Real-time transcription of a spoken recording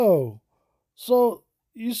So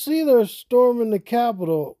you see they're storming the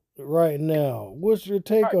Capitol right now. What's your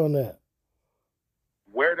take Right. on that?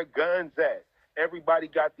 Where the guns at? Everybody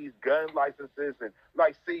got these gun licenses, and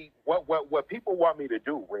like, see, what people want me to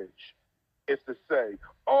do, Rich, is to say,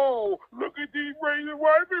 oh, look at these racist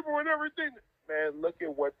white people and everything. Man, look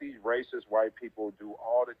at what these racist white people do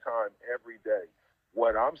all the time, every day.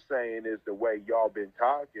 What I'm saying is the way y'all been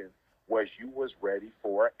talking was you was ready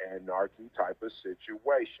for an anarchy type of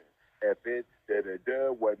situation. If it da da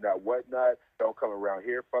da whatnot, don't come around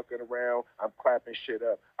here fucking around. I'm clapping shit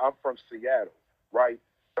up. I'm from Seattle, right?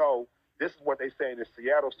 So this is what they saying in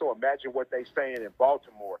Seattle. So imagine what they saying in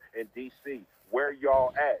Baltimore and DC. Where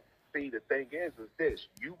y'all at? See, the thing is this: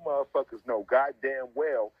 you motherfuckers know goddamn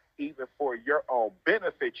well, even for your own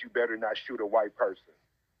benefit, you better not shoot a white person.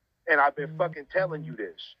 And I've been fucking telling you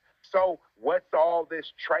this. So what's all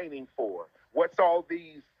this training for? What's all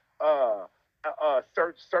these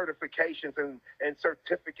certifications and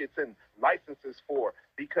certificates and licenses for?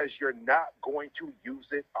 Because you're not going to use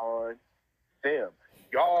it on them.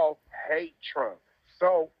 Y'all hate Trump.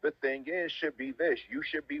 So the thing is, should be this: you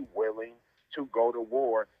should be willing to go to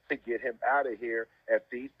war to get him out of here if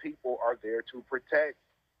these people are there to protect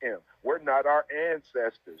him. We're not our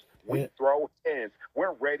ancestors. We Yeah. throw hands.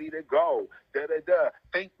 We're ready to go. Da da da.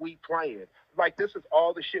 Think we playing. Like, this is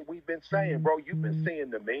all the shit we've been saying, bro. You've been seeing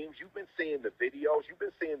the memes. You've been seeing the videos. You've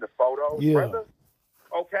been seeing the photos, Yeah. brother.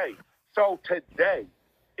 Okay, so today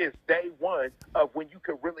is day one of when you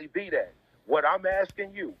can really be that. What I'm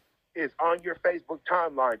asking you is, on your Facebook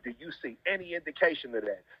timeline, do you see any indication of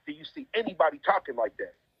that? Do you see anybody talking like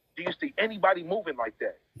that? Do you see anybody moving like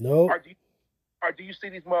that? Or Nope. do you see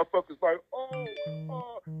these motherfuckers like,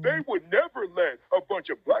 they would never let a bunch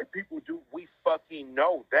of black people do? We fucking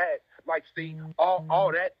know that. Like, see,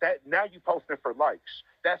 all that now you posting for likes.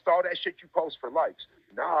 That's all that shit you post for likes.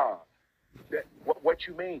 Nah, what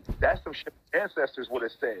you mean? That's some shit ancestors would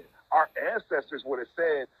have said. Our ancestors would have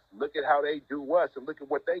said, look at how they do us and look at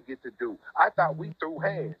what they get to do. I thought we threw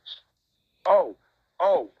hands. Oh,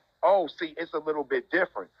 oh, see, it's a little bit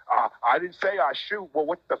different. I didn't say I shoot. Well,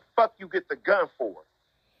 what the fuck you get the gun for?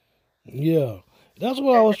 Yeah. That's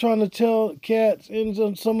what I And, was trying to tell cats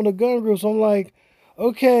in some of the gun groups. I'm like,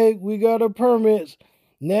 okay, we got our permits.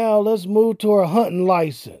 Now let's move to our hunting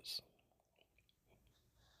license.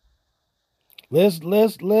 Let's go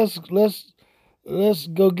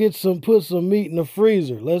get put some meat in the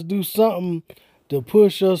freezer. Let's do something to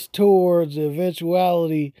push us towards the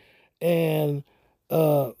eventuality and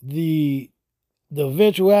the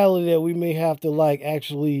eventuality that we may have to like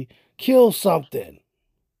actually kill something.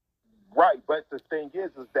 right, but the thing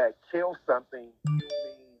is that kill something, you mean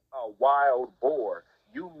a wild boar.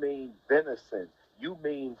 You mean venison. You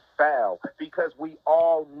mean fowl. Because we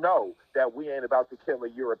all know that we ain't about to kill a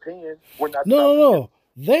European. We're not No, about no, to kill. no.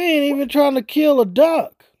 They ain't even trying to kill a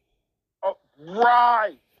duck. Oh,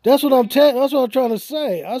 right. We That's what I'm trying to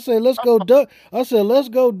say. I say let's go duck. I said let's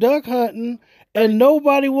go duck hunting, and Thank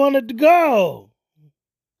nobody wanted to go.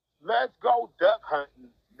 Let's go duck hunting.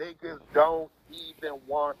 Niggas don't even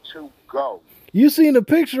want to go. You seen the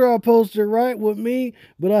picture I posted, right, with me,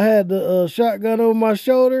 but I had the shotgun over my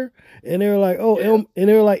shoulder, and they were like, "Oh, Yeah, And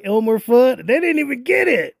they were like Elmer Fudd." They didn't even get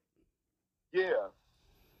it. yeah,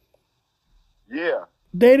 yeah,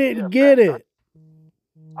 They yeah. didn't get Facts. it.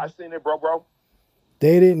 I seen it, bro.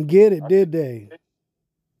 They didn't get it, I did they? seen it.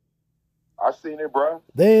 I seen it, bro.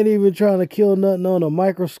 They ain't even trying to kill nothing on a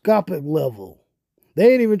microscopic level.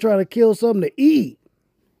 They ain't even trying to kill something to eat.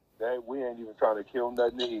 We ain't even trying to kill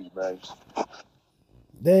nothing to eat, man.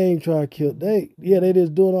 They ain't trying to kill. They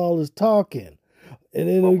just doing all this talking. And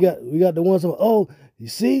then But we got the ones. Oh, you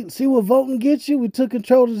see what voting gets you? We took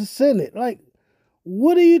control of the Senate. Like,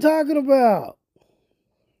 what are you talking about?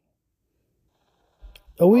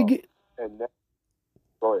 Are we oh, get? and that,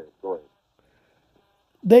 go ahead,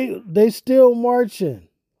 They still marching.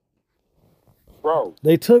 bro.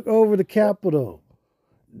 They took over the What? Capitol.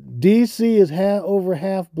 DC is over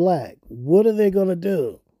half black. What are they gonna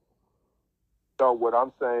do? So what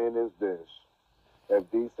I'm saying is this: if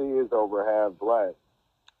DC is over half black,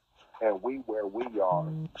 and we where we are,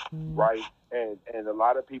 right? And a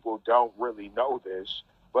lot of people don't really know this,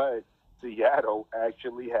 but Seattle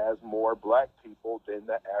actually has more black people than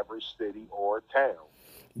the average city or town,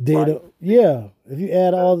 right? Data. Yeah. If you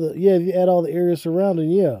add all the areas surrounding,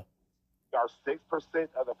 yeah. Are 6%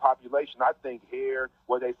 of the population. I think here,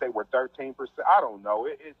 where they say we're 13%. I don't know.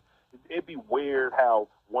 It'd be weird how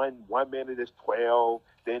one minute is 12,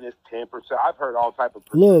 then it's 10%. I've heard all type of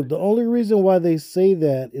Look, the percentages. only reason why they say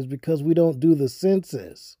that is because we don't do the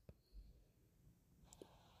census.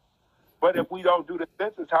 But if we don't do the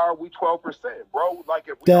census, how are we 12%, bro? Like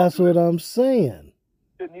if we don't That's do what this, I'm saying.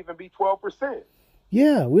 it shouldn't even be 12%.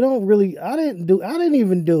 Yeah, we don't really. I didn't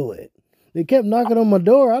even do it. They kept knocking on my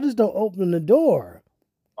door. I just don't open the door.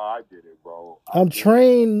 I did it, bro. I I'm did it.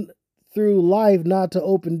 trained through life not to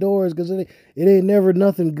open doors because it ain't never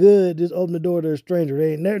nothing good. Just open the door to a stranger.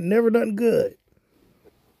 It ain't never nothing good.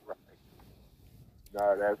 Right.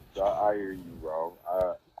 No, I hear you, bro.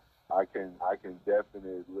 I can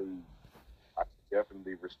definitely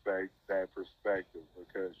respect that perspective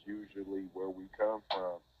because usually where we come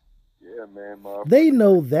from, yeah, man, They motherfuckers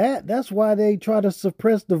know ain't that. That's why they try to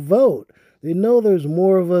suppress the vote. They know there's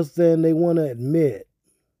more of us than they want to admit.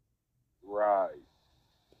 right.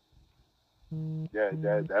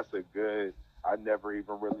 Yeah, that's a good. I never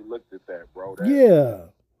even really looked at that, bro. Yeah.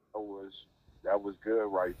 That was that was good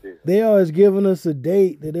right there. They always giving us a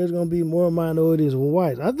date that there's going to be more minorities than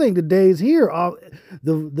whites. I think the day's here.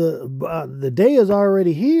 The day is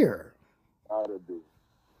already here. Gotta be,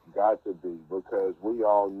 got to be, because we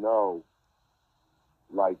all know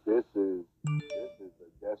like this is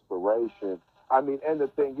a desperation. I mean, and the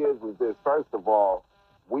thing is this. First of all,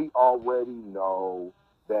 we already know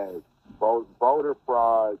that voter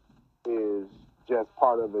fraud is just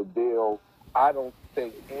part of the deal. I don't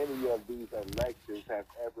think any of these elections have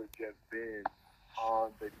ever just been on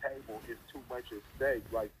the table. It's too much at stake.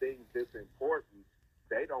 Like things this important,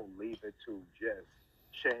 they don't leave it to just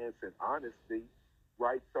chance and honesty,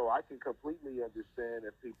 right? So I can completely understand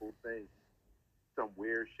if people think some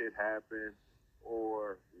weird shit happened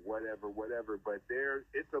or whatever. But there,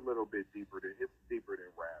 it's a little bit deeper than it's deeper than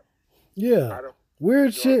rap. Yeah. I don't,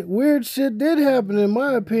 Weird you know, shit, weird shit did happen in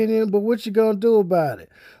my opinion, but what you gonna do about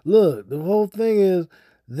it? Look, the whole thing is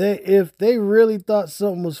if they really thought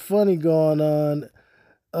something was funny going on,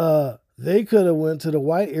 they could have went to the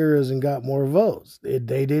white areas and got more votes. They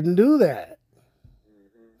didn't do that.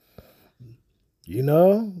 hmm You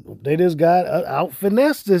know, they just got out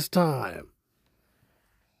finessed this time.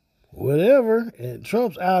 Whatever, and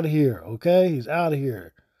Trump's out of here. Okay, he's out of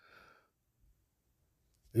here.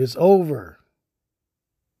 It's over.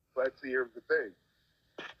 but see, here's the thing: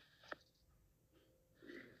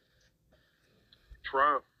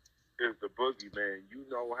 Trump is the boogeyman. You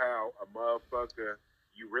know how a motherfucker,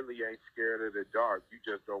 you really ain't scared of the dark. You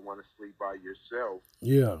just don't want to sleep by yourself.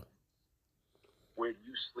 Yeah, When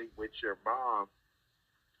you sleep with your mom,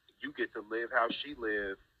 you get to live how she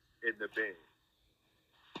lived in the bed,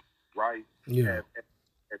 right? yeah,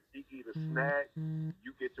 If she eat a snack,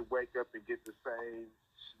 you get to wake up and get the same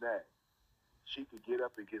snack. She could get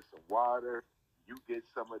up and get some water. You get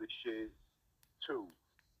some of the shit too.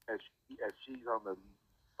 If she's on the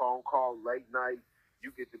phone call late night,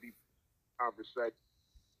 you get to be conversation,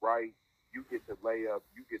 right? You get to lay up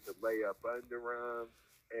under them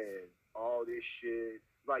and all this shit.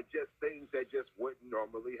 Like just things that just wouldn't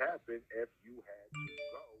normally happen if you had to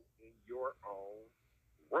go in your own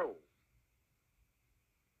room,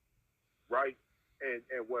 right? And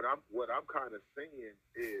what I'm kind of saying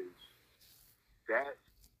is that's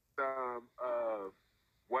some of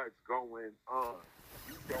what's going on.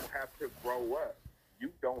 You don't have to grow up.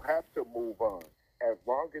 You don't have to move on. As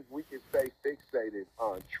long as we can stay fixated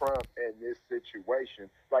on Trump and this situation,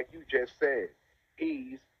 like you just said,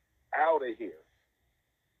 he's out of here,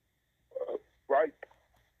 right?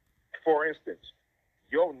 For instance,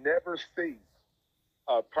 you'll never see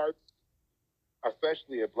a person,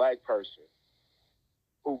 especially a black person,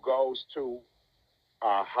 who goes to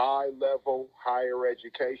a high level higher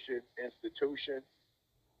education institution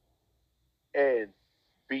and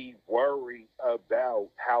be worried about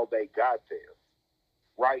how they got there,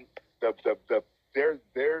 right? The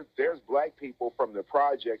there's black people from the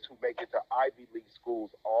projects who make it to Ivy League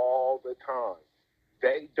schools all the time.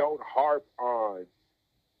 They don't harp on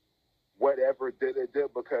whatever did it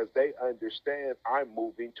did because they understand I'm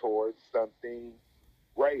moving towards something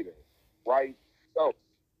greater, right? So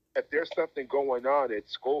if there's something going on at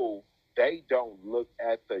school, they don't look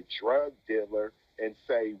at the drug dealer and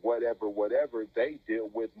say whatever. They deal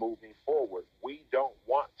with moving forward. We don't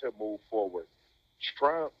want to move forward.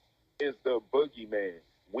 Trump is the boogeyman.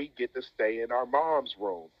 We get to stay in our mom's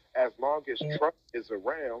room. As long as Trump is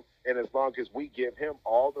around and as long as we give him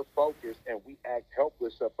all the focus and we act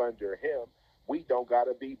helpless up under him, we don't got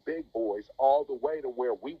to be big boys all the way to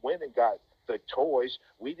where we went and got the toys.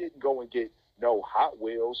 We didn't go and get no Hot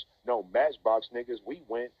Wheels, no Matchbox niggas. We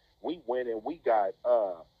went and we got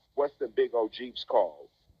what's the big old Jeeps called?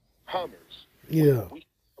 Hummers. We yeah, we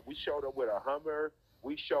we showed up with a Hummer.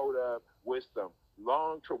 We showed up with some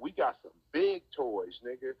long. We got some big toys,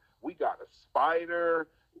 nigga. We got a spider.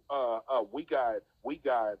 we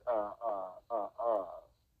got uh,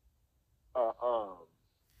 um,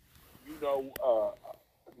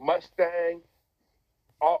 Mustang,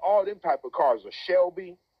 all them type of cars, a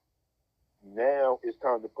Shelby. Now it's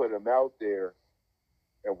time to put them out there,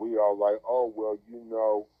 and we all like, oh well,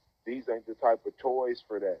 these ain't the type of toys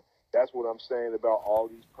for that. That's what I'm saying about all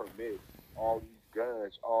these permits, all these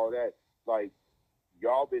guns, all that. Like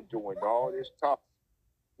y'all been doing all this stuff,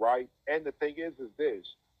 right? And the thing is this: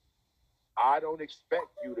 I don't expect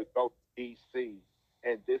you to go to DC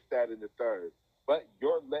and this, that, and the third, but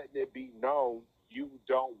you're letting it be known you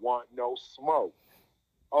don't want no smoke.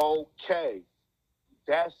 Okay,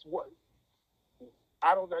 that's what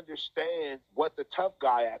I don't understand what the Tough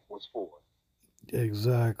Guy Act was for.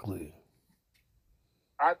 Exactly.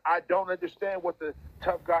 I don't understand what the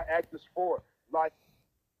Tough Guy Act is for. Like,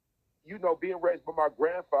 being raised by my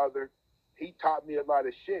grandfather, he taught me a lot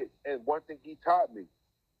of shit. And one thing he taught me,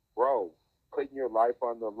 bro, putting your life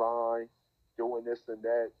on the line, doing this and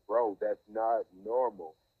that, bro, that's not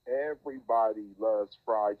normal. Everybody loves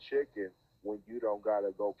fried chicken when you don't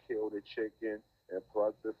gotta go kill the chicken and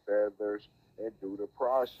pluck the feathers and do the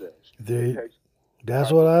process. It They takes that's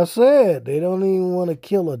type what of I said. They don't even want to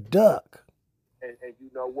kill a duck. and you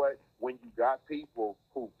know what? When you got people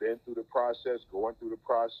who've been through the process, going through the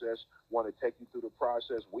process, want to take you through the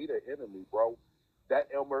process, we the enemy, bro. That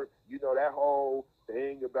Elmer, that whole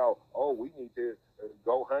thing about, oh, we need to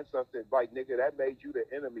go hunt something. Like, nigga, that made you the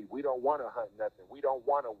enemy. We don't want to hunt nothing. We don't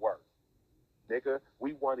want to work, nigga.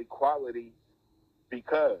 We want equality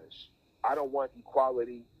because I don't want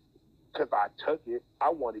equality because I took it. I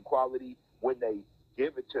want equality when they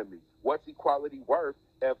give it to me. What's equality worth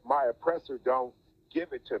if my oppressor don't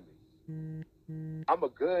give it to me? I'm a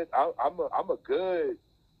good.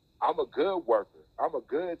 I'm a good worker. I'm a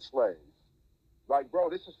good slave. Like, bro,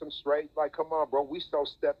 this is some straight. Like, come on, bro. We so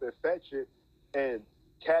step and fetch it, and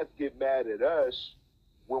cats get mad at us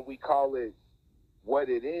when we call it what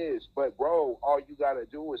it is. But, bro, all you gotta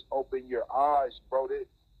do is open your eyes, bro.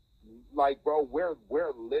 Like, bro, we're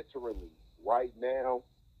literally right now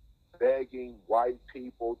begging white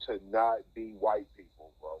people to not be white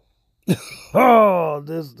people, bro. Oh,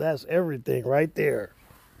 that's everything right there.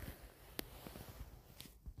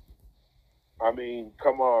 I mean,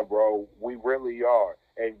 come on, bro. We really are.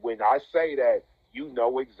 And when I say that, you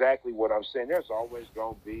know exactly what I'm saying. There's always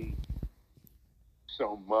gonna be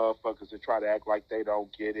some motherfuckers that try to act like they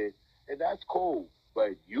don't get it, and that's cool.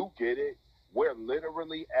 But you get it. We're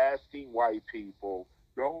literally asking white people,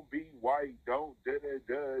 don't be white, don't da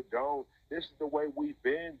da da, don't. This is the way we've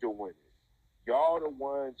been doing it. Y'all the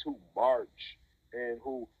ones who march and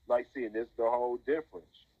who like seeing this the whole difference.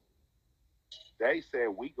 They said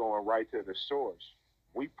we going right to the source.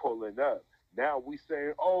 We pulling up. Now we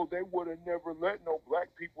saying, oh, they would have never let no black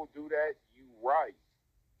people do that. You right.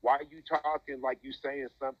 Why you talking like you saying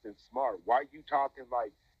something smart? Why you talking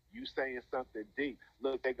like you saying something deep?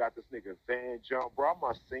 Look, they got this nigga Van Jones. Bro, I'm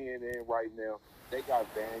on CNN right now. They got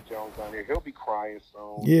Van Jones on here. He'll be crying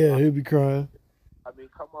soon. Yeah, he'll be crying. I mean,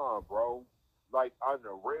 come on, bro. Like, on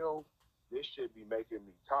the real, this should be making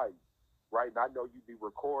me tight. Right? And I know you be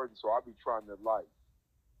recording, so I'll be trying to, like,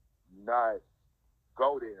 not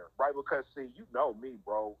go there. Right? Because, see, you know me,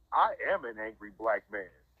 bro. I am an angry black man.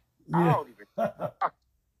 I Yeah. don't even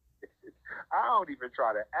I don't even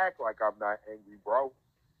try to act like I'm not angry, bro.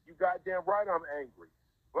 You goddamn right I'm angry.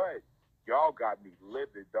 But y'all got me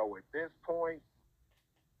livid though at this point.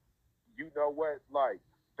 You know what? Like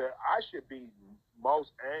I should be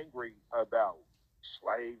most angry about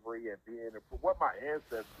slavery and being what my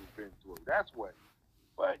ancestors been through. That's what.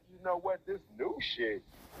 But you know what? This new shit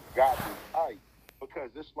got me tight because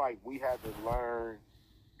it's like we haven't learned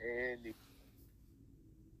any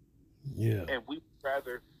Yeah. and we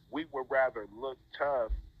would rather look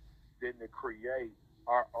tough than to create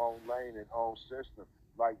our own lane and own system.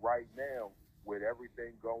 Like right now, with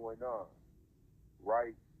everything going on,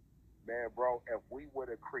 right? Man, bro, if we would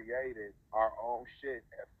have created our own shit,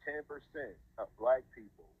 if 10% of black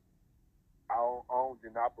people owned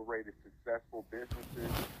and operated successful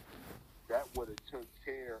businesses, that would have took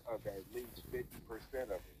care of at least 50%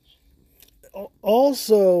 of it.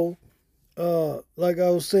 Also, like I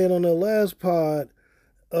was saying on the last pod,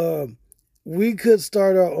 um, we could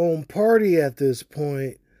start our own party at this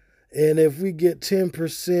point, and if we get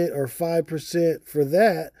 10% or 5% for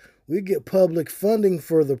that, we get public funding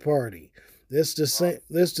for the party. That's the Right. same.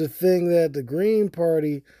 That's the thing that the Green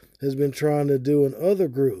Party has been trying to do in other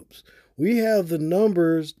groups. We have the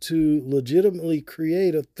numbers to legitimately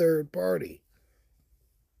create a third party.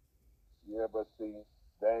 Yeah, but see,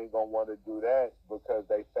 they ain't gonna want to do that because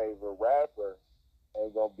they favor rapper.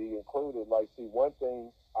 ain't gonna be included. Like, see, one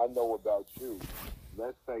thing I know about you,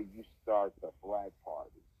 let's say you start the Black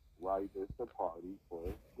Party, right? It's a party for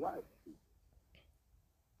black people.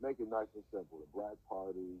 Make it nice and simple. The Black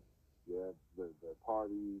Party, yeah, the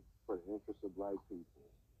party for the interest of black people.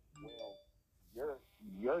 Well, you're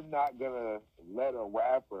you're not gonna let a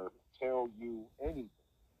rapper tell you anything.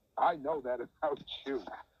 I know that about you.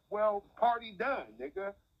 Well, party done,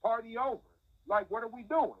 nigga. Party over. Like, what are we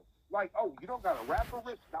doing? Like, oh, you don't got a rapper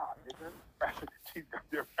rich? Nah, nigga. She's got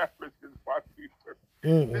their rappers is why people.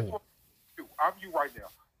 This Mm-mm. what you. I'm you right now.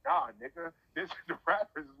 Nah, nigga. This the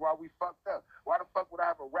rappers is why we fucked up. Why the fuck would I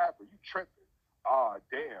have a rapper? You tripping? Ah,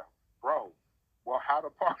 damn, bro. Well, how the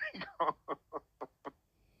party go?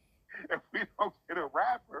 If we don't get a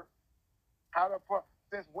rapper, how the fuck?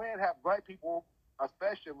 Since when have black people,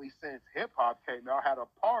 especially since hip hop came out, had a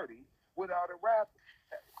party without a rapper?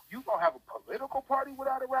 You gonna have a political party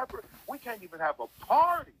without a rapper? We can't even have a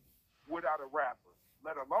party without a rapper,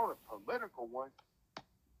 let alone a political one.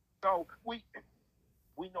 So we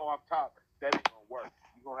know off top that ain't gonna work.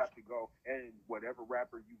 You're gonna have to go and whatever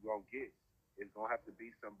rapper you gonna get is gonna have to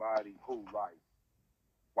be somebody who like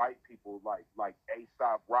white people like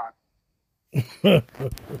ASAP Rock,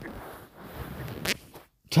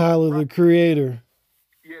 Tyler right? the Creator.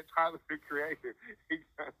 Yeah, Tyler the Creator.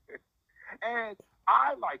 And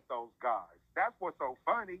I like those guys. That's what's so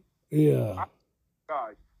funny. Yeah. I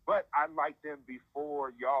guys, but I liked them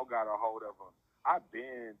before y'all got a hold of them. I've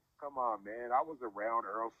been, come on, man. I was around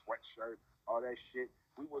Earl Sweatshirt, all that shit.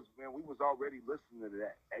 We was already listening to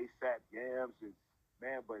that ASAP Yams and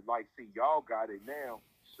man, but like, see, y'all got it now.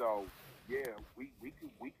 So yeah, we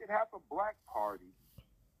could have a black party.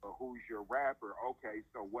 Who's your rapper? Okay,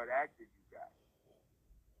 so what actor you got?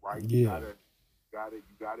 Right? You Yeah.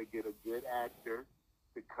 gotta get a good actor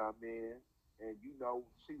to come in and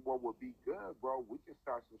see what would be good, bro. We can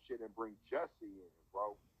start some shit and bring Jesse in,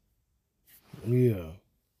 bro. Yeah.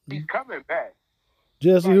 He's coming back.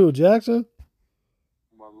 Jesse Like who? Jackson?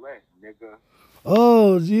 Smollett, nigga.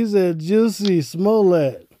 Oh, you said Juicy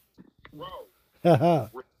Smollett. Bro, Haha.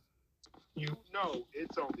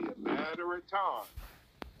 it's only a matter of time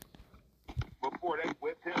before they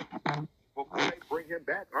whip him, before they bring him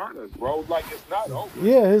back on us, bro. Like it's not over.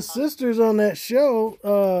 Yeah, his sister's on that show.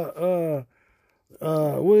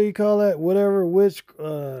 What do you call that? Whatever, which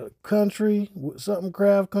country, something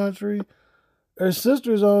craft country. Her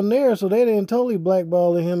sister's on there, so they didn't totally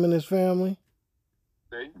blackball him and his family.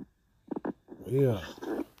 See? Yeah.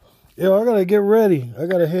 Yo, I gotta get ready. I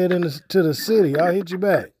gotta head into to the city. I'll hit you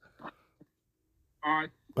back. All right.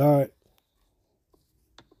 All right,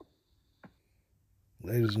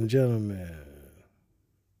 ladies and gentlemen,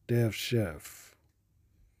 Deaf Chef.